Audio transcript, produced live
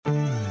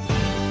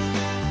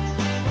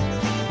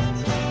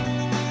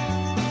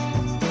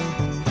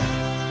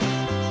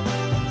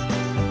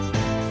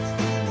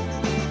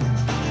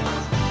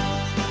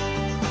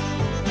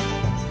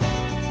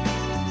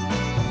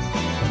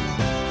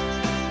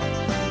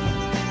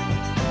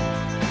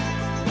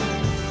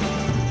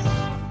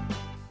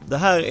Det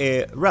här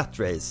är Rat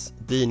Race,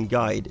 din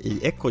guide i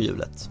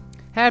ekorrhjulet.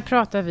 Här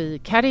pratar vi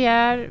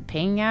karriär,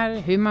 pengar,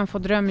 hur man får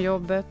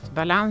drömjobbet,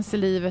 balans i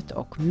livet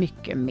och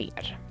mycket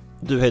mer.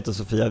 Du heter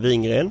Sofia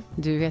Wingren.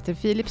 Du heter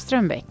Filip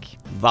Strömbäck.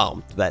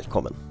 Varmt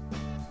välkommen.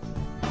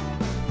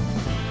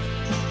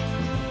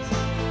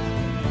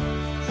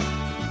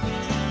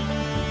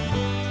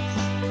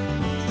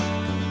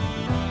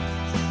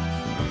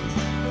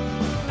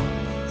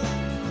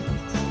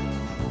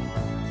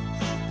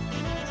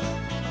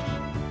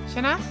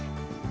 Tjena.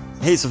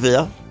 Hej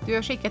Sofia. Du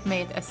har skickat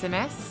mig ett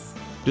sms.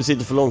 Du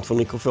sitter för långt från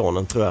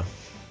mikrofonen tror jag.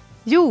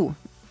 Jo,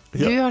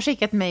 Ja. du har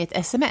skickat mig ett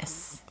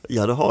sms.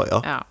 Ja, det har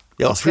jag. Ja.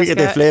 Jag har skickat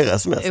dig flera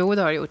sms. Jo,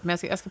 det har jag gjort. Men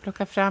jag ska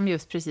plocka fram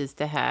just precis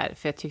det här.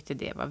 För jag tyckte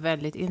det var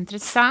väldigt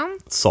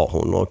intressant. Sa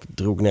hon och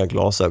drog ner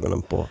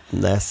glasögonen på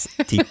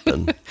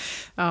nästippen.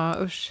 Ja,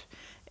 usch.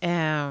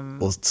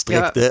 Och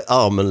sträckte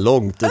armen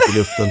långt ut i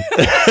luften.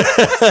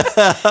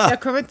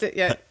 Jag kommer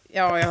inte...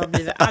 jag har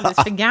blivit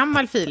alldeles för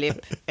gammal, Filip.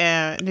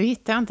 Nu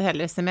hittar jag inte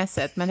heller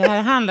smset. Men det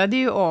här handlade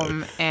ju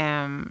om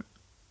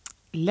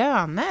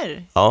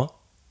löner. Ja.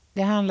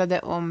 Det handlade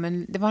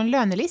om det var en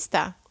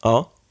lönelista.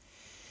 Ja.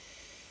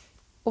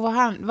 Och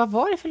vad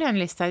var det för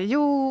lönelista?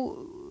 Jo,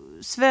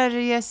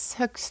 Sveriges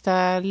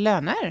högsta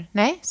löner.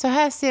 Nej, så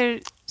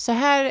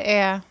här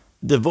är...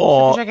 Det Jag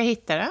var... försöka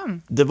hitta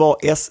den. Det var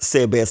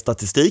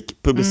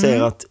SCB-statistik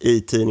publicerat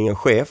i tidningen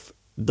Chef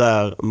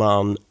där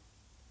man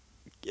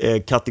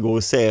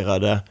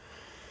kategoriserade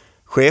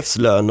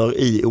chefslöner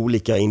i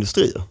olika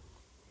industrier.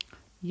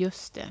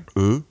 Just det.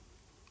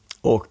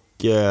 Och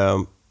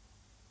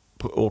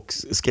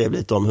skrev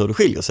lite om hur det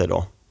skiljer sig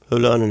då. Hur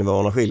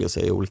lönenivåerna skiljer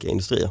sig i olika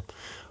industrier.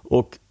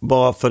 Och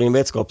bara för din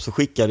vetskap så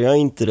skickade jag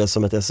inte det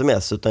som ett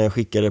sms utan jag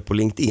skickade det på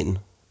LinkedIn.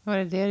 Var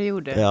det du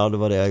gjorde? Ja, det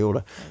var det jag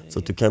gjorde. Så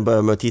att du kan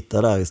börja med att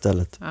titta där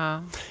istället.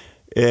 Ja.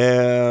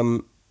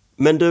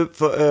 Men du,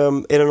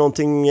 är det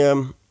någonting...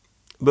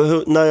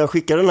 när jag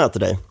skickade den här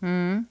till dig,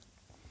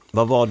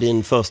 vad var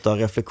din första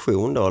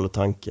reflektion då, eller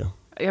tanke?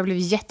 Jag blev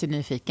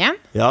jättenyfiken.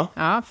 Ja.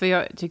 Ja, för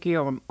jag tycker ju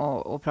om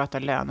att prata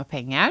lön och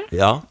pengar.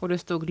 Ja. Och det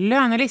stod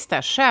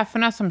lönelista,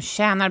 cheferna som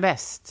tjänar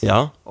bäst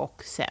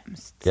och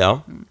sämst.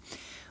 Ja.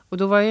 Och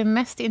då var jag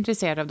mest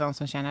intresserad av de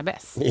som tjänar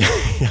bäst.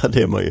 Ja,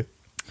 det är man ju.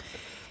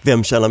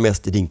 Vem tjänar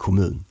mest i din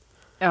kommun?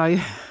 Ja,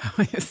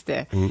 just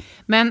det.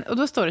 Men, och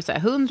då står det så här,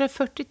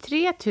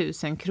 143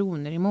 000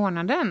 kronor i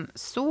månaden.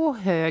 Så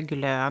hög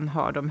lön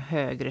har de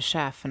högre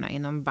cheferna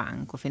inom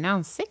bank- och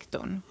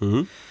finanssektorn.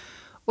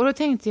 Och då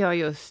tänkte jag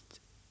just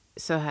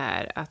så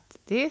här att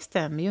det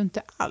stämmer ju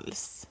inte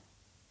alls.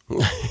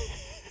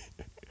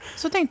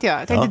 Så tänkte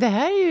jag. Det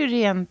här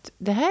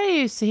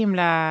är ju så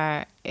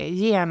himla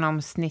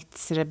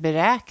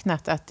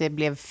genomsnittsberäknat att det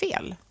blev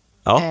fel.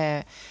 Ja.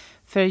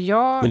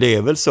 Men det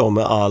är väl så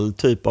med all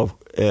typ av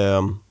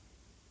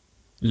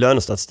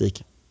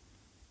lönestatistik.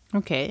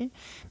 Okej.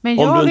 Men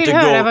jag vill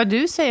höra vad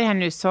du säger här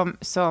nu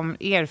som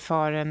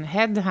erfaren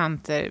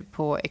headhunter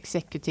på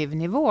executive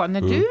nivå.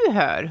 När du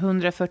hör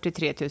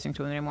 143 000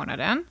 kronor i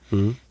månaden,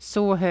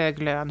 så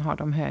hög lön har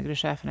de högre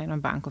cheferna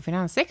inom bank- och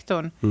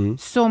finanssektorn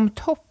som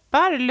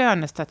toppar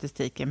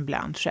lönestatistiken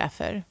bland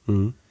chefer.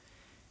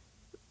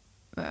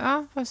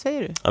 Ja, vad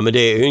säger du? Ja, men det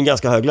är ju en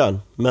ganska hög lön.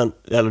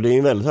 Eller det är ju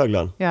en väldigt hög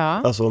lön. Ja.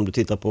 Alltså om du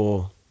tittar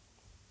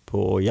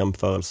på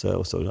jämförelse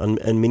och så.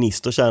 En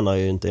minister tjänar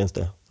ju inte ens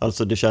det.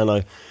 Alltså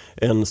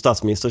en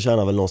statsminister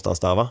tjänar väl någonstans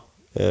där, va?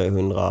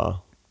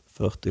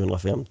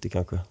 140-150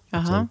 kanske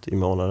procent i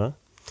månaden.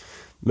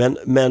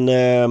 Men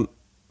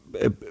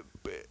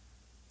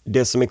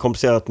det som är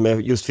komplicerat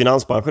med just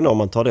finansbranschen om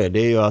man tar det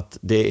är ju att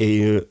det är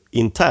ju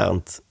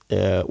internt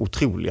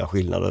otroliga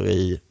skillnader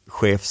i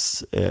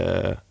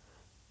chefslöner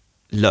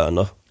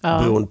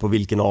beroende på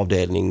vilken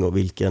avdelning och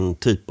vilken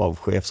typ av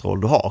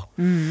chefsroll du har.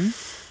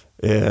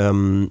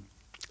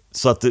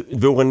 Så att det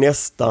vore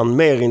nästan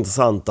mer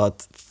intressant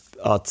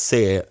att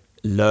se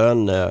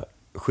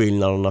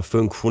löneskillnaderna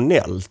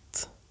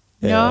funktionellt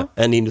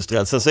än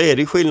industriellt. Sen så är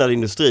det skillnad i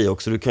industri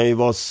också. Du kan ju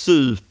vara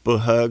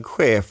superhög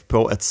chef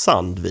på ett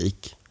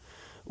Sandvik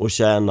och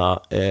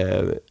tjäna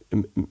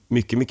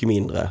mycket, mycket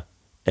mindre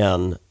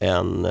än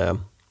en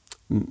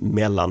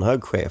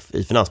mellanhög chef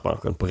i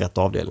finansbranschen på rätt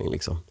avdelning.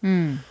 Liksom.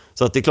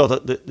 Så att det är klart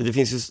att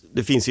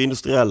det finns ju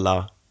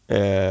industriella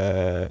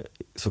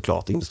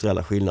såklart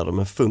industriella skillnader,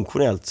 men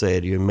funktionellt så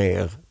är det ju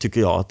mer,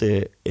 tycker jag att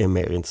det är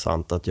mer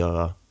intressant att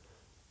göra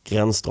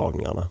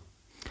gränsdragningarna.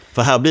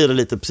 För här blir det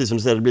lite, precis som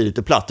du säger, det blir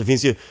lite platt. Det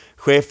finns ju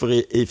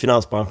chefer i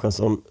finansbranschen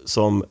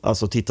som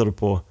alltså tittar du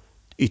på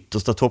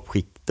yttersta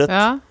toppskiktet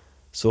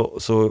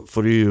så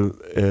får du ju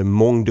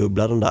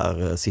mångdubbla den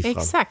där siffran.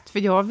 Exakt, för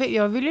jag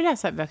vill ju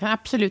läsa, jag kan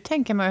absolut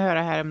tänka mig att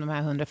höra här om de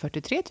här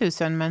 143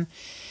 000, men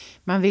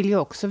man vill ju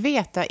också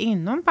veta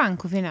inom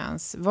bank och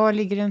finans, vad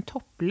ligger en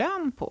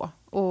topplön på?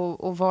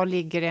 Och vad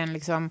ligger en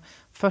liksom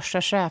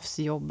första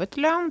chefsjobbet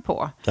lön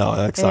på?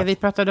 Ja, exakt. Vi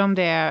pratade om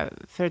det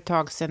för ett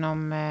tag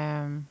sedan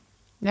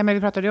vi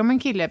pratade om en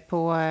kille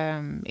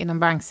inom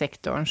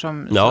banksektorn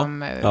som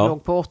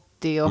låg på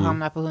 80 och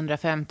hamnar på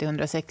 150,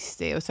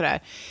 160 och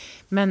sådär.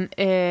 Men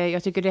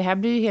jag tycker det här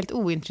blir ju helt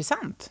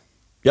ointressant.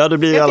 Ja, det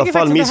blir i alla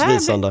fall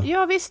missvisande.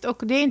 Ja visst, och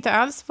det är inte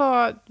alls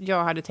vad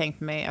jag hade tänkt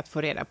mig att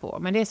få reda på.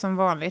 Men det är som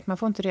vanligt, man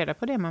får inte reda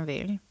på det man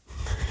vill.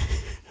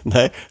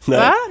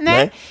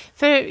 Nej.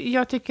 För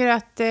jag tycker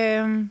att...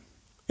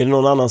 Är det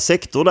någon annan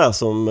sektor där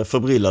som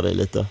förbryllar dig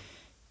lite?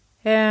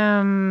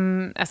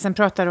 Sen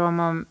pratar du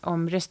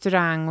om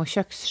restaurang- och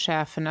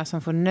kökscheferna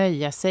som får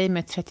nöja sig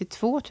med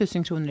 32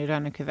 000 kronor i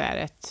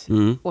lönekuvertet.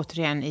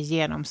 Återigen i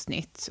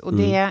genomsnitt. Och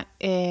det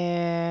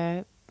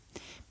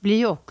blir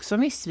ju också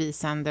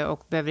missvisande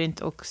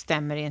och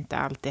stämmer inte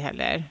alltid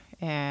heller.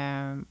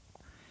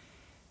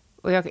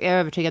 Och jag är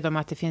övertygad om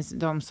att det finns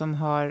de som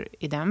har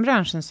i den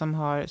branschen som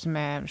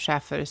är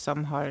chefer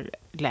som har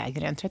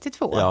lägre än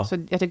 32. Ja.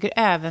 Så jag tycker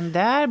även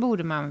där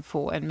borde man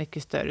få en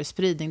mycket större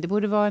spridning. Det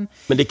borde vara en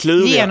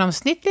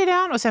genomsnittlig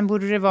lön och sen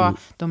borde det vara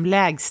de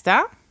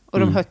lägsta och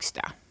de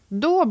högsta.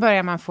 Då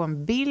börjar man få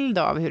en bild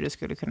av hur det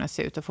skulle kunna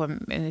se ut och få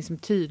en liksom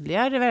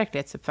tydligare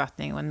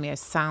verklighetsuppfattning och en mer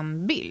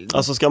sann bild.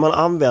 Alltså ska man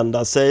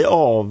använda sig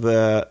av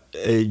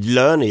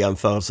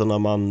lönejämförelser när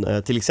man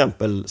till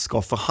exempel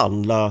ska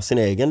förhandla sin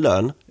egen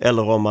lön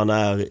eller om man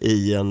är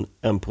i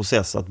en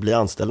process att bli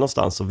anställd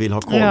någonstans och vill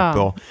ha koll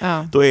på,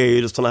 då är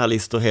ju sådana här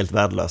listor helt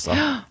värdelösa.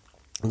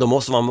 Då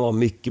måste man vara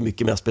mycket,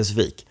 mycket mer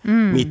specifik.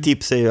 Mitt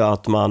tips är ju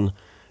att man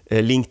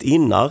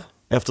LinkedInar,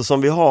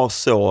 eftersom vi har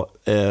så...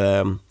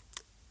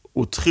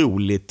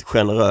 otroligt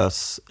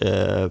generös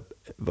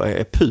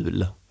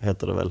PUL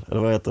heter det väl,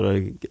 eller vad heter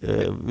det?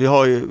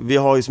 Vi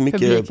har ju så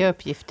mycket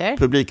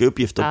publika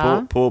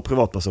uppgifter på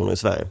privatpersoner i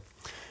Sverige.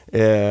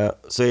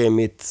 Så är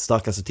mitt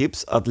starkaste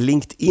tips att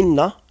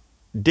LinkedIna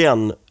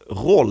den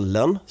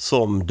rollen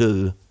som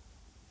du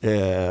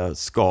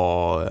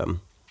ska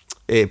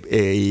är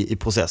i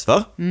process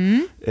för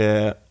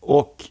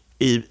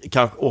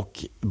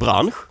och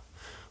bransch.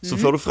 Så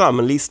får du fram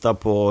en lista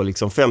på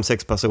liksom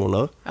 5-6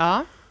 personer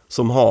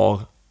som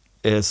har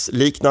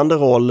liknande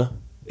roll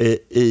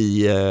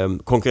i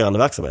konkurrerande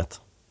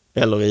verksamhet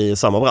eller i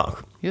samma bransch.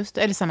 Just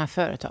eller samma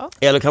företag.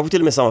 Eller kanske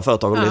till och med samma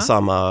företag om det är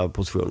samma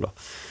position då.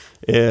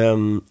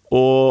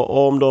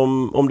 Och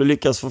om du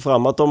lyckas få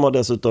fram att de har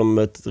dessutom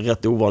ett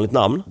rätt ovanligt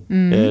namn,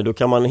 då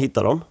kan man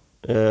hitta dem.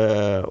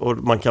 Och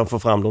man kan få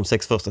fram de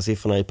 6 första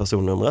siffrorna i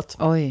personnumret.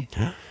 Oj.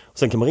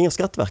 Sen kan man ringa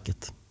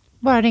Skatteverket.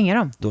 Bara ringa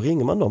dem? Då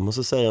ringer man dem och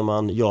så säger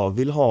man jag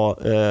vill ha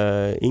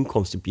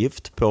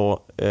inkomstuppgift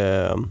på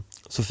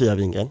Sofia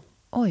Wingren.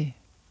 Oj.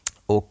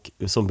 Och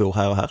som bor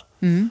här och här.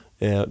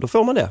 Då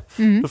får man det.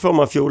 Då får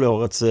man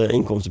fjolårets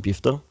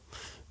inkomstuppgifter.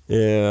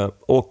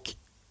 Och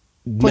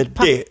på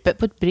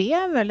ett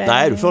brev? Eller?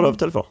 Nej, du får det över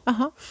telefon.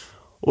 Aha.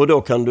 Och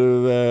då kan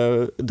du,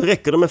 det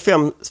räcker det med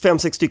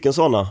 5-6 stycken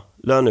sådana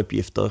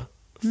löneuppgifter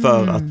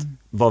för att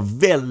vara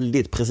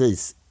väldigt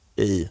precis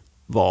i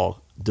var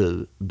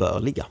du bör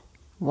ligga.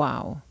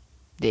 Wow,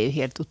 det är ju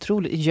helt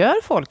otroligt. Gör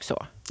folk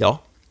så? Ja.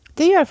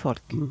 Det gör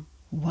folk?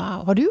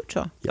 Wow, har du gjort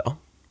så? Ja.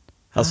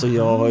 Alltså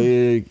jag har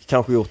ju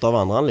kanske gjort det av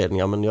andra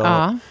anledningar, men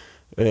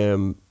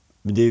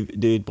det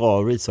är ett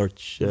bra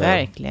research.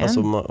 Verkligen.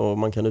 Alltså, och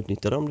man kan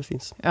utnyttja det om det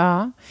finns.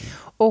 Ja,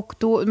 och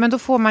då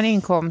får man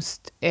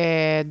inkomst,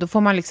 då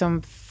får man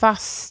liksom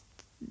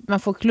man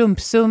får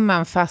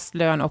klumpsumman, fast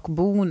lön och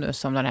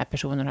bonus om den här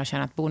personen har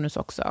tjänat bonus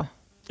också.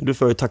 Du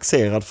får ju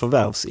taxerad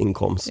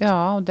förvärvsinkomst.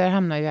 Ja, och där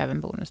hamnar ju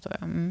även bonus då.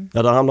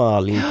 Ja, där hamnar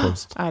all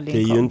inkomst. Det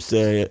är ju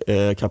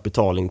inte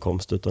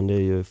kapitalinkomst utan det är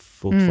ju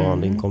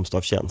fortfarande inkomst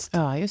av tjänst.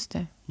 Ja, just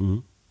det.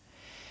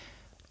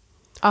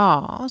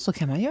 Ja, så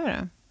kan man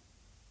göra.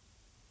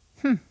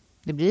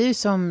 Det blir ju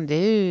som, det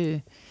är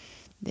ju...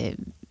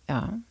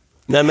 ja.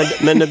 Nej,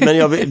 men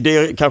det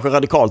är kanske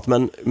radikalt,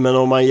 men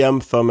om man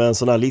jämför med en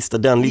sån här lista,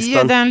 den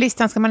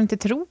listan ska man inte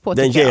tro på.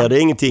 Den ger dig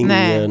ingenting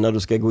när du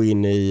ska gå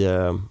in i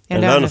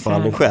en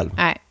löneförhandling själv.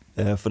 Nej.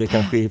 För det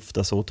kan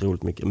skifta så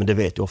otroligt mycket, men det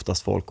vet ju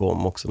oftast folk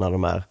om också när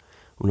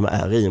om de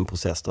är i en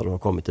process där du har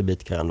kommit till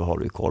bitkarriären, då har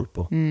du ju koll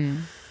på.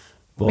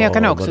 Men jag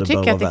kan också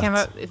tycka att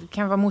det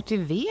kan vara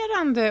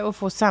motiverande att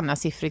få sanna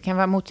siffror. Det kan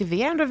vara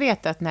motiverande att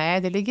veta att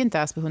nej, det ligger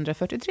inte alls på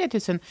 143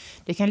 000.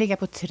 Det kan ligga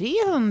på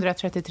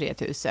 333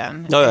 000.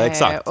 Ja,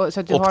 exakt. Och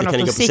det kan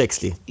ligga på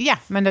 60. Ja,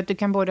 men att du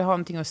kan både ha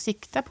någonting att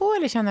sikta på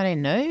eller känna dig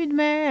nöjd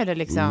med. Eller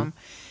liksom.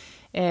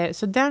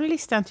 Så den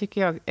listan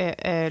tycker jag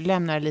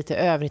lämnar lite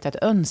övrigt att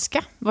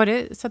önska. Var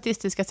det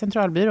Statistiska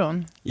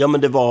centralbyrån? Ja,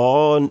 men det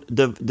var...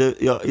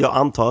 jag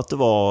antar att det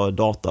var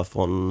data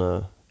från...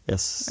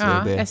 SCB.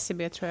 Ja,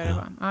 SCB tror jag det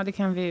var. Ja, det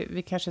kan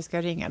vi kanske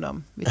ska ringa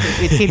dem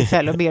vid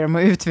tillfälle och be dem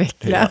att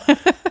utveckla.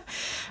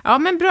 Ja,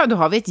 men bra. Då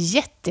har vi ett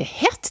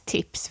jättehett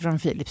tips från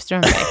Filip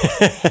Strömberg.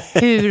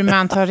 Hur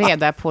man tar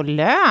reda på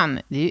lön.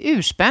 Det är ju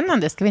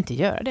urspännande. Ska vi inte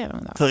göra det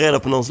någon dag? Ta reda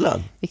på någons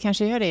lön? Vi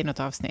kanske gör det i något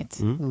avsnitt.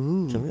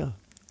 Kan vi göra.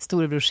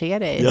 Storebror ser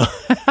dig. Ja.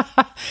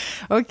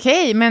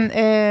 Okej, men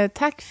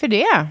tack för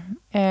det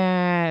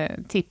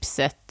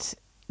tipset.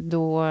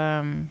 Då...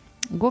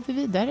 går vi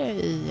vidare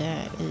i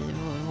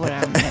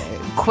våran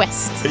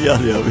quest. Ja,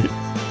 det gör vi.